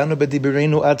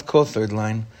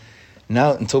line.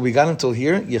 Now, until we got until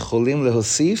here, יכולים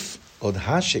להוסיף עוד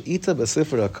השאיתה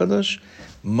בספר הקדוש,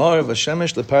 Ma'or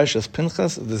Vashemesh leparshas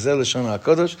Pinchas v'zeh l'shon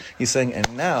hakadosh. He's saying,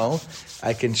 and now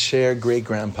I can share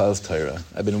great-grandpa's Torah.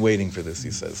 I've been waiting for this,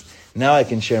 he says. Now I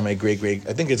can share my I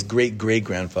think it's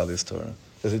great-great-grandfather's Torah.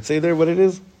 Does it say there what it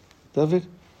is, David?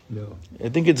 No. I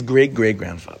think it's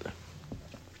great-great-grandfather.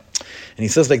 And he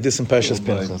says like this in Parshas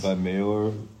Pinchas. By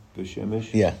Ma'or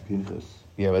Vashemesh? Yeah. Pinchas.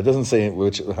 Yeah, but it doesn't say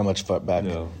how much far back.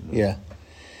 No. Yeah.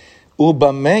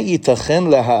 ובמה ייתכן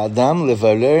להאדם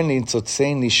לברר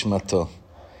ניצוצי נשמתו,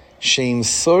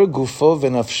 שימסור גופו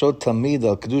ונפשו תמיד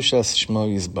על קדושת שמו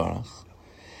יזברך,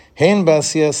 הן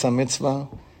בעשיית המצווה,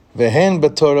 והן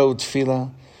בתורה ותפילה,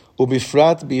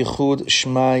 ובפרט בייחוד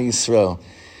שמע ישראל.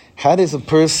 How does a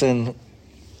person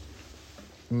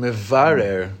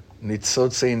מברר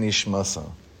ניצוצי נשמתו?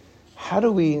 How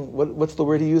do we, what's the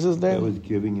word he uses there? That was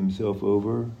giving himself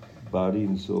over, body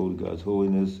and soul, to God's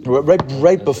holiness.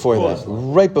 Right before that.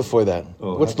 Right before that.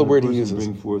 Oh, what's the word he uses?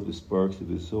 Bring forth the sparks of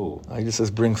his soul. He just says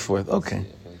bring forth. Okay.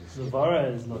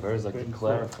 Zavara is like to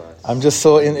clarify. I'm just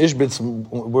so in Ishbit's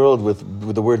world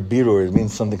with the word birur, it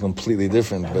means something completely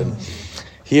different. But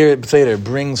here, Beseder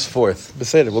brings forth.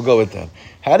 Beseder, we'll go with that.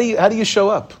 How do you show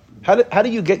up? How do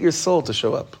you get your soul to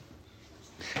show up?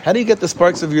 How do you get the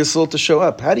sparks of your soul to show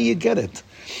up? How do you get it?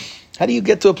 How do you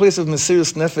get to a place of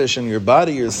Mesirus Nefesh in your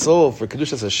body, your soul, for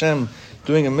Kedushas Hashem,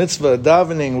 doing a mitzvah,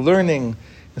 davening, learning,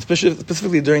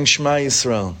 specifically during Shema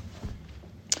Yisrael?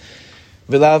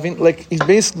 Like he's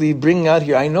basically bringing out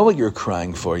here, I know what you're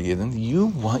crying for, Yidden. You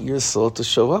want your soul to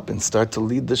show up and start to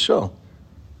lead the show.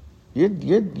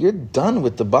 You're done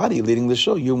with the body leading the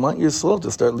show. You want your soul to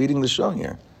start leading the show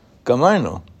here.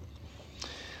 Gamarno.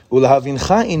 Let's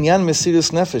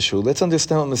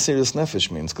understand what Mesirus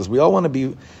Nefesh means, because we want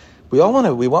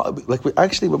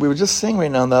what we were just saying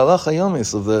right now in the Halacha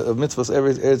Yomis of mitzvahs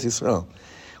Eretz Yisrael.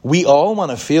 We all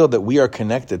want to feel that we are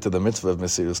connected to the mitzvah of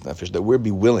Mesirus Nefesh, that we'd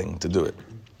be willing to do it.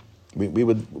 We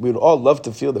would all love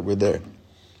to feel that we're there.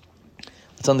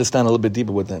 Let's understand a little bit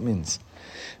deeper what that means.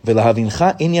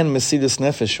 עניין Mesirus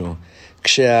Nefesh הוא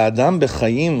כשהאדם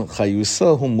בחיים חיוסו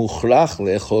הוא מוכרח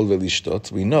לאכול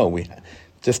ולשתות. We know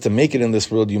just to make it in this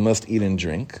world, you must eat and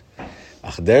drink.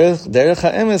 אך דרך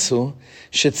האמס הוא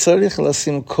שצריך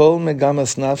לשים כל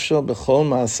מגמס נפשו בכל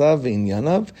מעשיו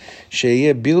וענייניו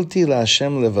שיהיה בלתי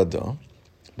להשם לבדו.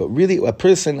 But really, a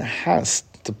person has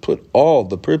to put all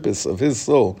the purpose of his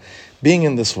soul being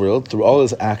in this world through all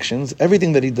his actions,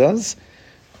 everything that he does,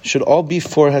 should all be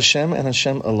for Hashem and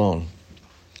Hashem alone.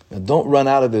 Now, don't run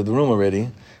out of the room already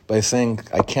by saying,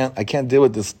 I can't deal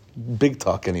with this big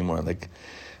talk anymore. Like,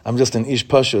 I'm just an ish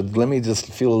pashut. Let me just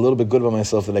feel a little bit good about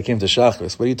myself that I came to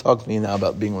Shachris. What are you talking to me now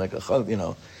about being like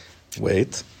a,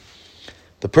 Wait.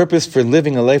 The purpose for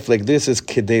living a life like this is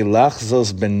kedei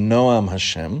lachzos ben noam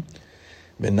Hashem,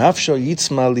 benafsho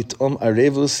yitzma litom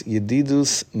arevus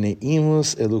yedidus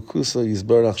neimus elukuso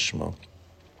yizbarach shmo.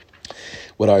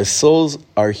 What our souls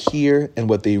are here and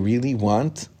what they really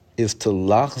want is to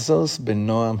lachzos ben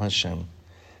noam Hashem.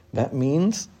 That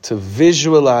means to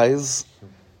visualize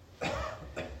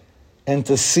and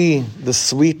to see the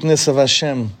sweetness of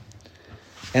Hashem,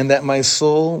 and that my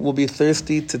soul will be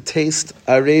thirsty to taste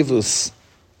arevus.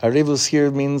 Arevus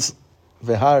here means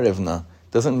veharevna.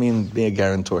 Doesn't mean being a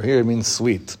guarantor. Here it means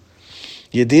sweet.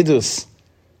 Yedidus,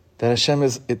 that Hashem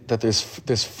that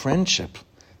there's friendship,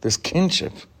 there's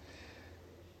kinship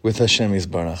with Hashem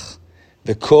Yisbarach.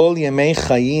 V'kol yemei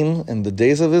chayim, and the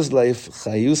days of his life,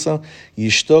 chayusa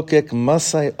yishtokek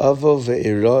masai avo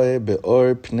ve'iroe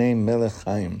be'or pnei melech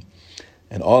chayim.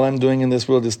 And all I'm doing in this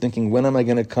world is thinking, when am I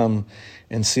going to come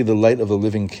and see the light of the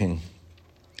living king?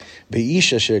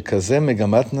 Be'ish asher kazeh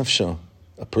megamat nafsho.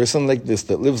 A person like this,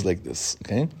 that lives like this,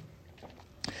 okay?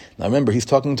 Now remember, he's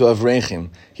talking to Avrechim.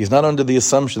 He's not under the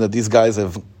assumption that these guys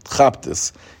have chapped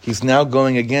this. He's now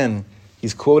going again.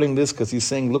 He's quoting this because he's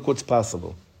saying, look what's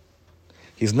possible.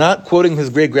 He's not quoting his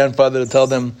great-grandfather to tell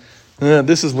them,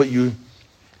 this is what you,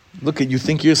 look at, you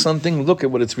think you're something, look at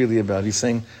what it's really about. He's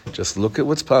saying, just look at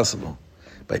what's possible.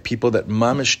 By people that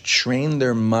mamish train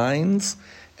their minds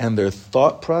and their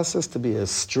thought process to be as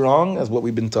strong as what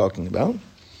we've been talking about.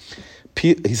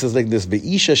 He says like this,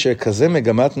 Be'ish asher kazeh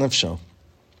megamat nafsho.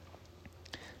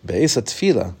 Be'es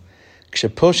atfila,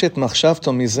 ksheposhet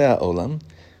machshavto mizeh ha'olam,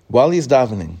 while he's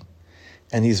davening,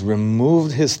 and he's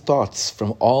removed his thoughts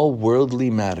from all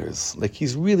worldly matters. Like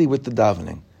he's really with the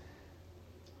davening.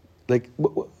 Like,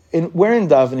 where in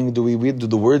davening do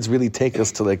the words really take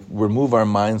us to like remove our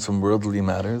minds from worldly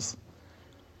matters?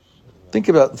 Think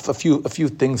about a few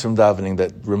things from davening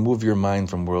that remove your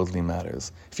mind from worldly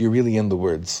matters. If you're really in the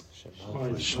words.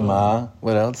 Shema,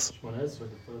 what else?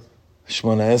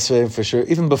 Shmona Esrei, for sure.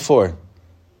 Even before.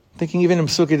 Thinking even in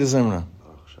Psukei de Zimra.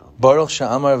 Baruch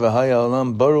Sha'amar v'haya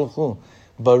olam, Baruch Hu.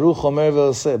 Baruch Omer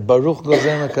v'oseh, Baruch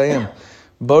Gozer Mekayim,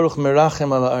 Baruch Merachem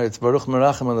ala Aretz, Baruch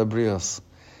Merachem ala Brios.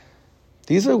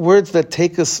 These are words that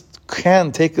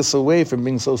can take us away from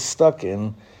being so stuck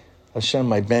in, Hashem,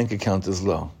 my bank account is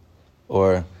low.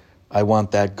 Or, I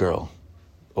want that girl.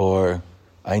 Or,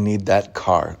 I need that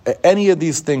car. Any of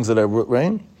these things that are,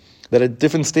 right? That at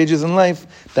different stages in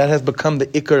life, that has become the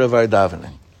ikar of our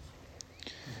davening.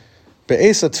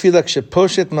 Be'es atfila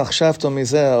ksheposhet machshavto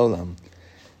mizeh ha'olam.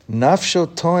 Nafsho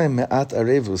toem me'at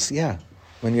arevus. Yeah,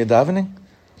 when you're davening,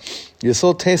 your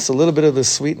soul tastes a little bit of the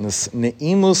sweetness.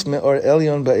 Ne'imus me'or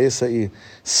elyon ba'esai.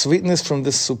 Sweetness from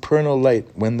this supernal light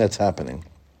when that's happening.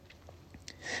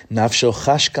 Nafsho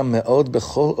chashka me'od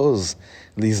bechol oz.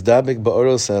 Lizdabek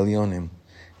ba'oros ha'elyonim.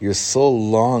 Your soul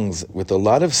longs with a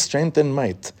lot of strength and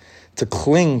might to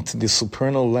cling to the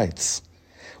supernal lights.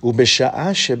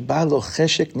 Ubesha'a sheba lo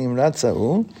cheshek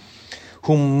nimratza'u.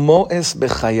 Hu mo'es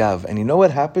bechayav. And you know what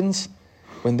happens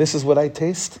when this is what I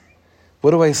taste?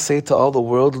 What do I say to all the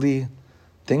worldly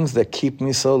things that keep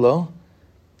me so low?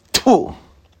 Tu!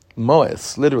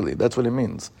 Mo'es, literally, that's what it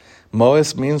means.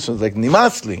 Mo'es means like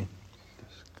nimasli.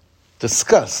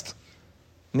 Disgust.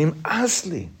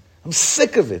 Nim'asli. I'm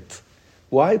sick of it.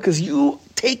 Why? Because you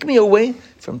take me away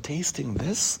from tasting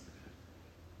this?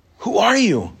 Who are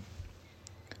you?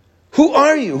 Who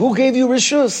are you? Who gave you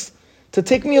rishus to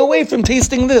take me away from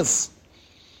tasting this?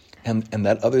 And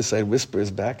that other side whispers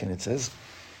back and it says,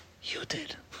 you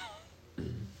did.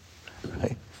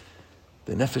 Right?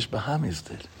 The Nefesh Bahamis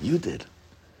did. You did.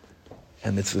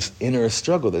 And it's this inner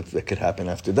struggle that could happen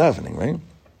after davening, right?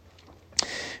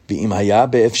 V'im haya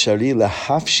be'efshari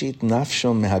lahafshit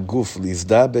nafsho mehaguf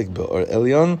lizdabek be'or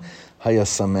elyon haya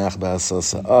sameach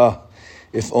ba'asosa.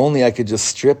 If only I could just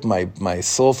strip my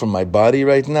soul from my body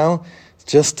right now,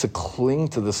 just to cling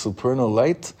to the supernal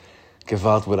light,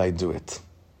 gewalt would I do it.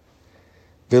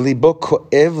 V'libo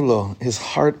ko'ev lo, his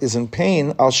heart is in pain,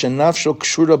 al shenafsho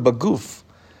kshura baguf.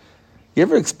 You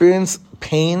ever experience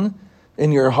pain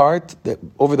in your heart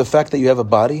over the fact that you have a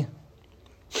body?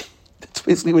 That's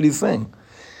basically what he's saying.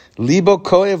 Libo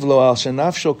ko'ev lo al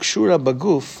shenafsho kshura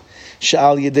baguf.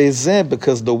 Sha'al yedei zeh,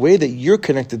 because the way that you're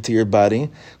connected to your body,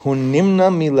 hu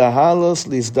nimna milahalos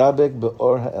lizdabek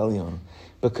be'or ha'elyon,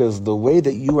 because the way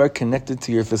that you are connected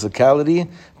to your physicality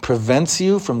prevents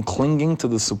you from clinging to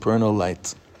the supernal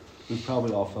light. We've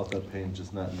probably all felt that pain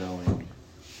just not knowing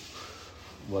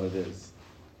what it is.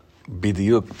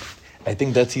 Bidiyuk. I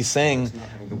think that he's saying,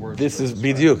 this is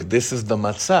bidiyuk, this is the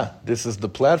matzah, this is the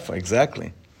platform.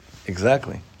 Exactly.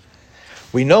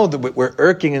 We know that we're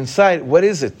irking inside. What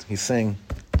is it? He's saying,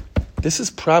 this is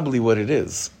probably what it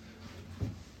is.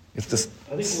 It's just.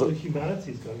 I think all of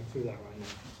humanity is going through that right now.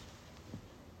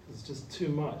 It's just too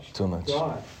much. Too much.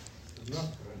 God. There's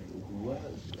enough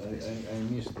already. I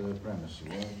missed the premise.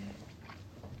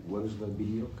 What is the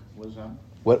bidiyuk? What's that?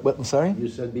 What? I'm sorry? You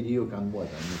said bidiyuk on what?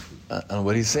 I missed it. On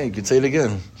what he's saying. You could say it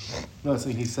again. No, so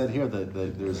he said here that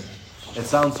there's. It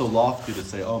sounds so lofty to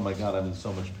say, "Oh my God, I'm in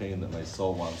so much pain that my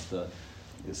soul wants to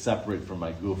separate from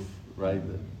my goof," right?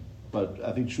 But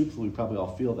I think truthfully, we probably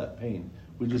all feel that pain.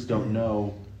 We just don't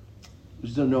know. We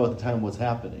just don't know at the time what's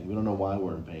happening. We don't know why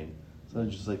we're in pain. So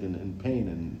it's just like in pain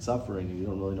and suffering, and you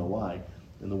don't really know why.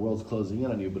 And the world's closing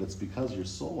in on you, but it's because your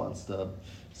soul wants to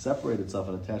separate itself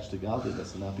and attach to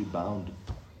godliness and not be bound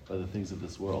by the things of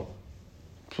this world.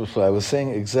 So I was saying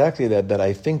exactly that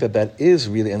I think that is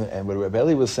really, and what Rebbe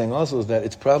Eli was saying also is that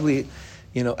it's probably,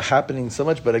 happening so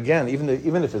much, but again,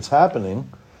 even if it's happening,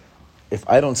 if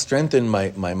I don't strengthen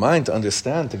my mind to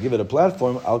understand, to give it a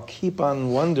platform, I'll keep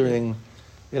on wondering,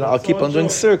 I'll keep on doing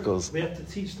circles. We have to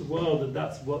teach the world that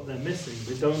that's what they're missing.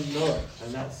 They don't know it,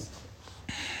 and that's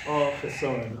our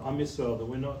Hachsaras, Am Yisrael, that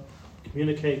we're not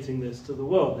communicating this to the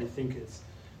world. They think it's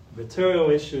a material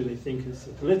issue, they think it's a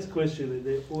political issue,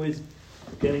 they're always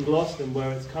getting lost in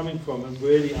where it's coming from, and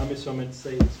really Am Yisrael meant to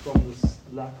say it's from this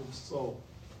lack of soul,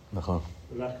 the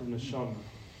lack of neshama.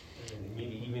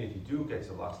 Even if you do get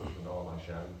to lots of the Noam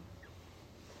Hashem,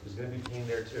 there's going to be pain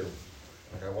there too.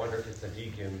 Like, I wonder if the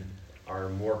tzaddikim are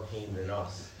more pain than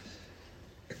us.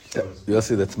 You'll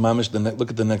see that's mamish. Look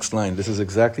at the next line. This is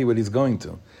exactly what he's going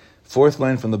to. Fourth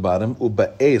line from the bottom.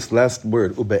 Uba'es, last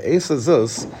word. Uba'es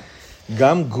azos,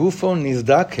 gam gufo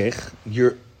nizdakech.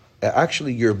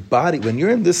 Your body, when you're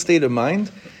in this state of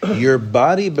mind, your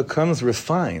body becomes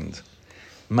refined.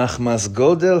 Machmas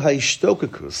godel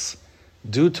haishtokakus.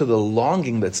 Due to the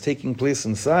longing that's taking place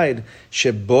inside,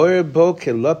 sheborer bo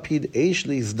kelapid eish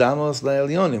lizdamos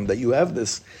la'elyonim, that you have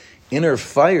this inner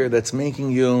fire that's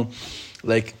making you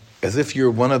like as if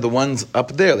you're one of the ones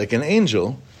up there, like an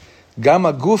angel.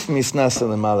 Gama guf misnasa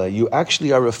lemala. You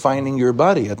actually are refining your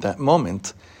body at that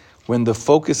moment when the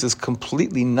focus is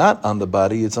completely not on the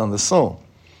body, it's on the soul.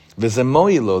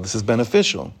 V'zemoilo, this is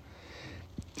beneficial.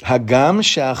 Hagam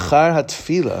she'achar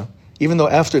hatfila, even though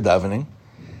after davening,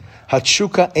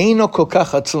 Hatshuka eino kol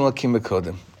kach atzum lakim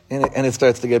bekodem, and it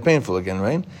starts to get painful again,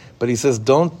 right? But he says,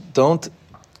 don't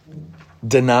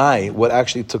deny what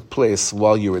actually took place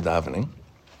while you were davening.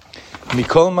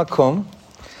 Mikol makom,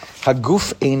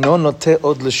 haguf eino note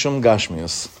od l'shum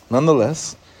gashmius.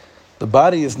 Nonetheless, the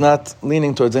body is not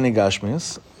leaning towards any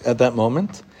gashmius at that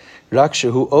moment. Rak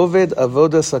shehu oved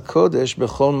avodas hakodesh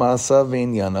bechol ma'asav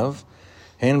ve'inyanav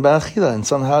hein ba'achila, and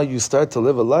somehow you start to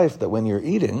live a life that when you're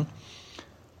eating,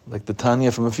 like the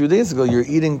Tanya from a few days ago, you're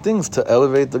eating things to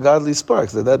elevate the godly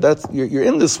sparks. That's you're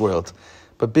in this world.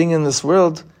 But being in this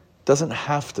world doesn't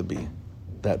have to be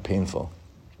that painful.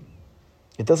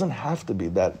 It doesn't have to be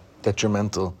that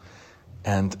detrimental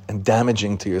and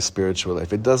damaging to your spiritual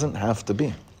life. It doesn't have to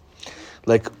be.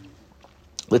 Like,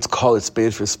 let's call it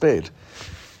spade for spade.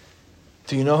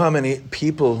 Do you know how many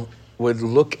people would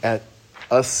look at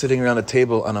us sitting around a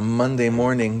table on a Monday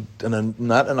morning,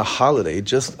 not on a holiday,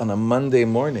 just on a Monday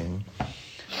morning,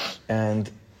 and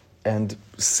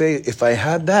say, if I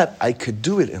had that, I could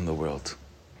do it in the world.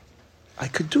 I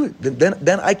could do it.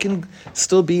 Then I can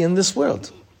still be in this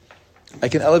world. I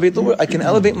can elevate the world. I can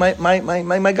elevate my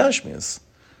gashmias,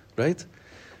 right?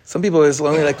 Some people is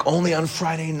only on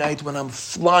Friday night when I'm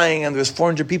flying and there's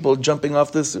 400 people jumping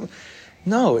off this.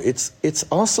 No, it's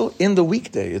also in the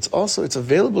weekday. It's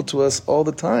available to us all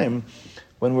the time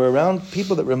when we're around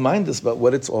people that remind us about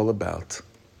what it's all about.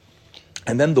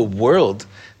 And then the world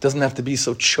doesn't have to be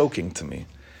so choking to me.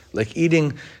 Like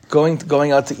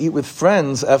going out to eat with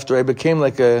friends after I became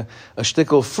like a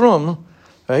shtickle frum,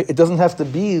 right? It doesn't have to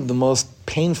be the most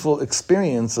painful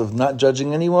experience of not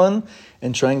judging anyone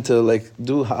and trying to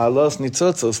do ha'alas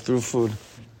nitzotzos through food.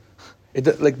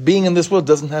 Being in this world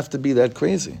doesn't have to be that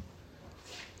crazy.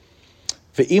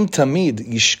 Ve'im tamid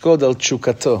yishkod al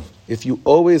chukato. If you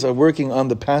always are working on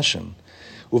the passion,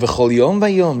 uvechol yom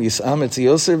vayom yisam etz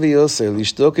yoser v'yoser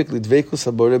lishtokek lidvekus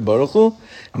habore baruch hu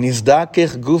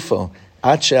nizdakech gufo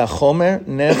ad she'achomer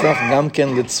nefach gam ken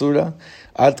letzura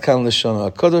ad kan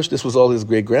leshon hakadosh. This was all his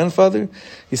great grandfather.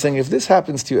 He's saying, if this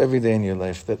happens to you every day in your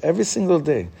life, that every single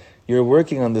day you're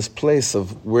working on this place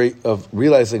of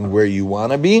realizing where you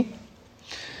want to be,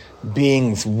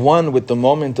 being one with the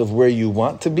moment of where you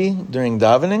want to be during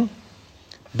davening,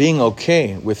 being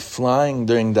okay with flying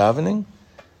during davening,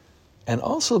 and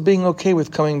also being okay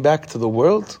with coming back to the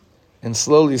world and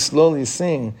slowly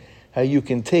seeing how you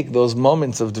can take those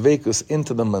moments of dveikus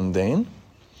into the mundane,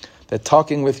 that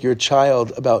talking with your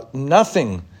child about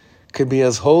nothing could be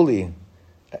as holy,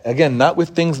 again, not with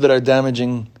things that are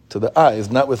damaging to the eyes,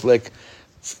 not with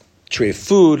treif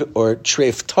food or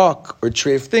treif talk or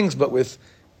treif things, but with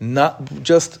not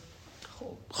just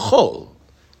chol,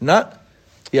 but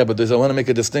I want to make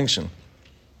a distinction.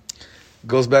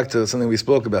 Goes back to something we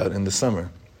spoke about in the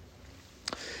summer.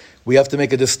 We have to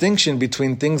make a distinction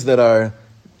between things that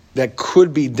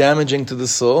could be damaging to the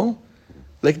soul,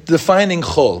 like defining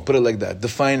chol, put it like that,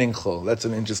 defining chol. That's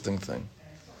an interesting thing.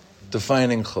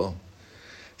 Defining chol.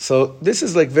 So this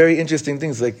is very interesting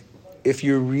things. If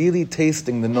you're really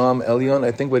tasting the Noam Elyon,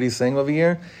 I think what he's saying over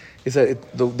here is that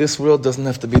this world doesn't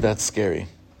have to be that scary.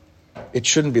 It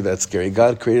shouldn't be that scary.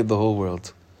 God created the whole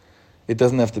world. It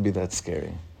doesn't have to be that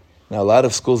scary. Now, a lot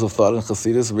of schools of thought in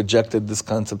Hasidus rejected this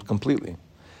concept completely.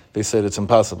 They said it's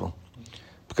impossible.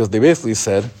 Because they basically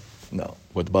said, no,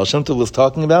 what the Baal Shem Tov was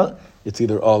talking about, it's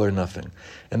either all or nothing.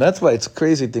 And that's why it's a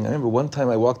crazy thing. I remember one time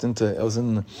I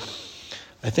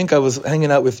think I was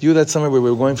hanging out with you that summer where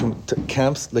we were going from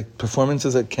camps, like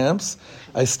performances at camps.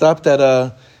 I stopped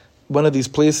at one of these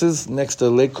places next to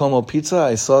Lake Como Pizza.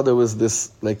 I saw there was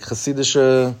this like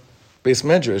Hasidic base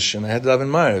medrash, and I had to daven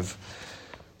Maariv.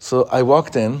 So I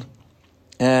walked in,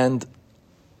 and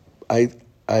I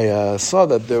saw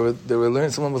that they were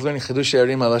learning. Someone was learning Chidush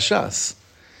Yarim al Shas.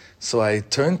 So I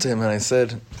turned to him and I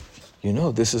said,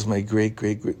 this is my great.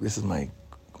 This is my.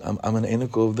 I'm an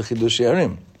enuko of the Chidush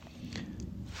Yarim.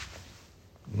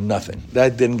 Nothing.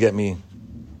 That didn't get me.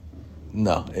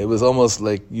 No, it was almost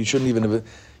like you shouldn't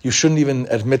even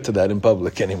admit to that in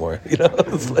public anymore.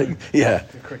 It's like, yeah,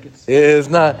 it's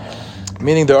not.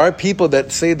 Meaning there are people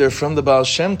that say they're from the Baal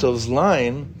Shem Tov's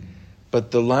line,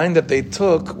 but the line that they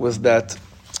took was that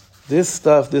this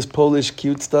stuff, this Polish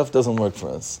cute stuff, doesn't work for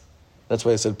us. That's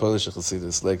why I said Polish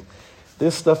Chassidus. Like,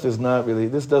 this stuff is not really,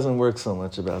 this doesn't work so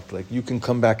much about, like, you can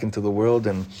come back into the world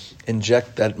and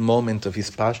inject that moment of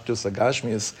hispashtus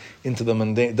agashmius into the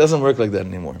mundane. It doesn't work like that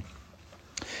anymore.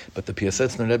 But the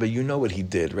Piasetzner Rebbe, you know what he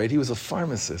did, right? He was a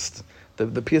pharmacist.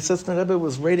 The Piasetzner Rebbe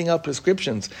was writing out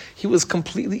prescriptions. He was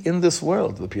completely in this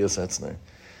world, the Piasetzner.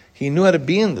 He knew how to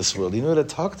be in this world. He knew how to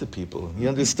talk to people. He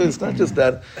understood. It's not just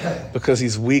that because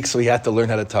he's weak, so he had to learn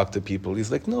how to talk to people.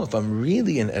 He's like, no, if I'm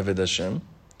really in Eved Hashem,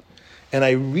 and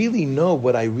I really know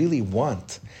what I really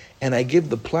want, and I give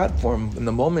the platform in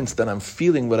the moments that I'm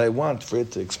feeling what I want for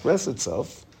it to express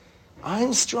itself,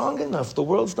 I'm strong enough. The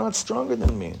world's not stronger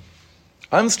than me.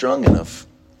 I'm strong enough.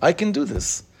 I can do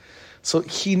this. So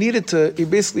he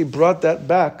basically brought that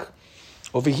back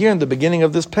over here in the beginning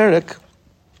of this perek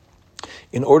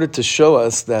in order to show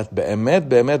us that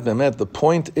be'emet, the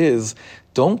point is,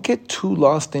 don't get too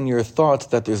lost in your thoughts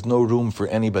that there's no room for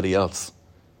anybody else.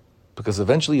 Because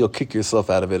eventually you'll kick yourself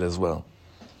out of it as well.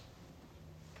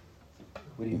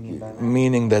 What do you mean by that?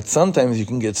 Meaning that sometimes you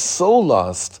can get so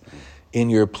lost in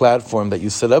your platform that you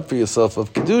set up for yourself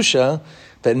of Kedusha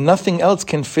that nothing else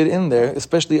can fit in there,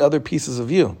 especially other pieces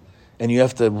of you. And you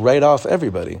have to write off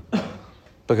everybody.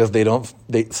 Because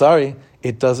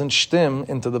it doesn't shtim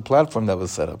into the platform that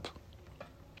was set up.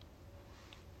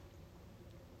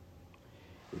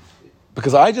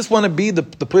 Because I just want to be the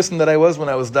person that I was when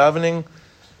I was davening,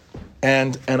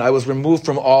 and I was removed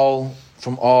from all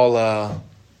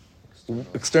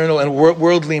external and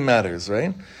worldly matters,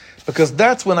 right? Because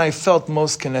that's when I felt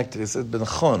most connected. It said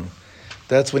Benchon.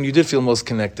 That's when you did feel most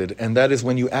connected, and that is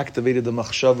when you activated the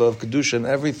machshava of kedusha and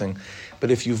everything. But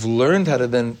if you've learned how to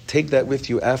then take that with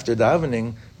you after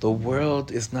davening, the world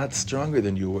is not stronger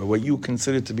than you, or what you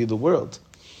consider to be the world.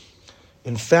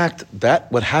 In fact,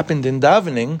 what happened in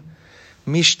davening,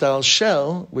 mishtal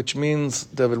shel, which means,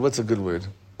 David, what's a good word?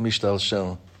 Mishtal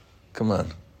shel. Come on.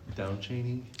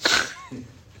 Downchaining.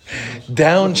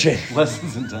 Downchain.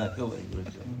 Lessons in Tackle language.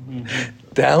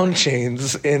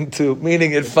 Downchains into,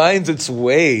 meaning it finds its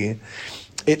way,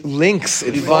 it links,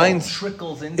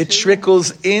 it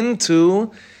trickles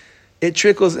into,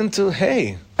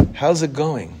 hey, how's it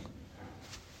going?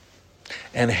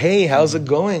 And hey, how's it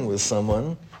going with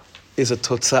someone is a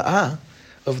totza'ah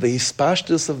of the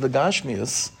hispashtus of the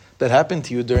gashmius that happened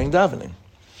to you during davening.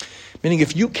 Meaning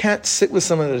if you can't sit with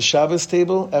someone at a Shabbos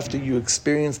table after you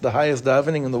experience the highest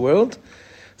davening in the world,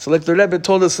 so like the Rebbe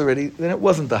told us already, then it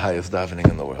wasn't the highest davening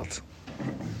in the world.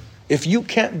 If you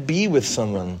can't be with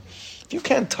someone, if you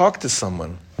can't talk to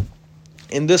someone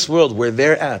in this world where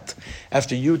they're at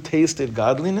after you tasted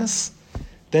godliness,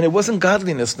 then it wasn't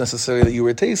godliness necessarily that you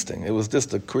were tasting. It was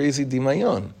just a crazy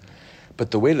dimayon. But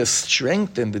the way to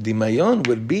strengthen the dimayon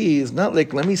would be, is not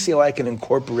like, let me see how I can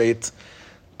incorporate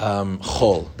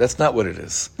chol. That's not what it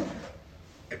is.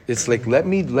 It's like, let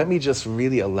me just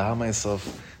really allow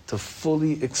myself to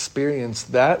fully experience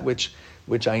that which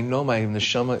I know my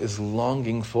neshama is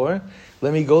longing for.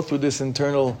 Let me go through this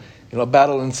internal,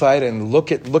 battle inside and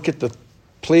look at the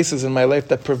places in my life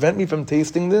that prevent me from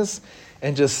tasting this,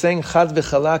 and just saying chad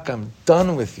v'chalak, I'm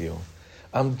done with you.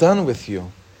 I'm done with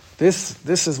you. This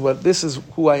is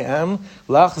who I am.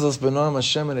 Lachzos b'noam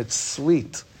Hashem, and it's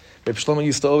sweet. Rebbe Shlomo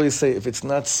used to always say, if it's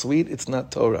not sweet, it's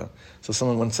not Torah. So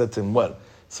someone once said to him, what?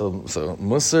 So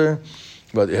Musar,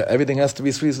 but everything has to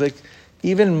be sweet. It's like,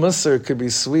 even Musar could be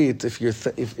sweet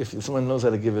if someone knows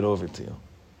how to give it over to you,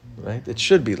 right? It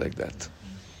should be like that.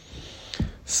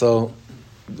 So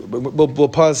we'll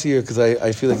pause here because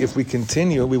I feel like if we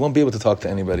continue, we won't be able to talk to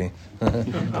anybody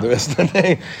the rest of the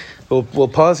day. We'll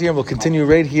pause here and we'll continue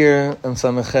right here on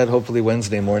Samachet, hopefully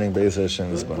Wednesday morning, Be'ez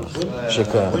Hashem.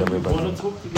 Shukran, everybody.